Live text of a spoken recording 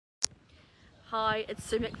Hi, it's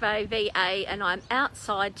Sue McVeigh VA and I'm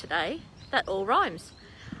outside today. That all rhymes.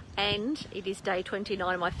 And it is day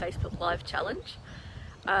 29 of my Facebook Live challenge.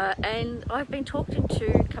 And I've been talked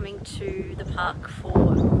into coming to the park for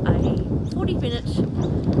a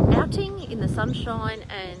 40-minute outing in the sunshine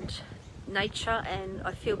and nature, and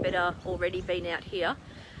I feel better already being out here.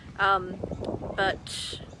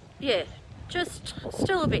 But yeah, just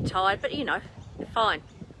still a bit tired, but you know, fine.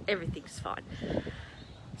 Everything's fine.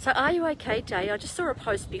 So are you okay day? I just saw a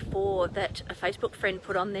post before that a Facebook friend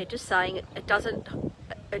put on there just saying it doesn't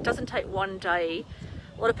take one day.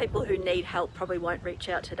 A lot of people who need help probably won't reach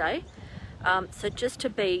out today. So just to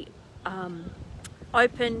be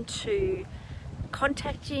open to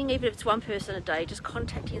contacting, even if it's one person a day, just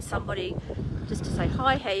contacting somebody just to say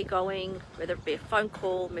hi, how you going, whether it be a phone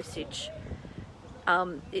call, message.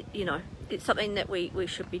 You know, it's something that we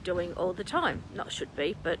should be doing all the time. Not should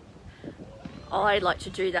be, but I like to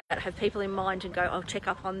do that, have people in mind and go, I'll check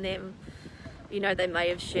up on them. You know, they may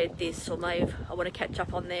have shared this, or I want to catch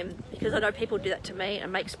up on them, because I know people do that to me and it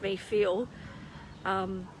makes me feel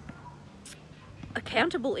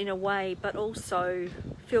accountable in a way, but also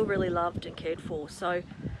feel really loved and cared for. So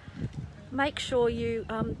make sure you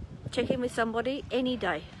check in with somebody any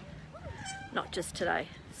day, not just today.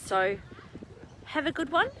 So have a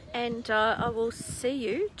good one, and I will see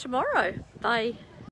you tomorrow. Bye.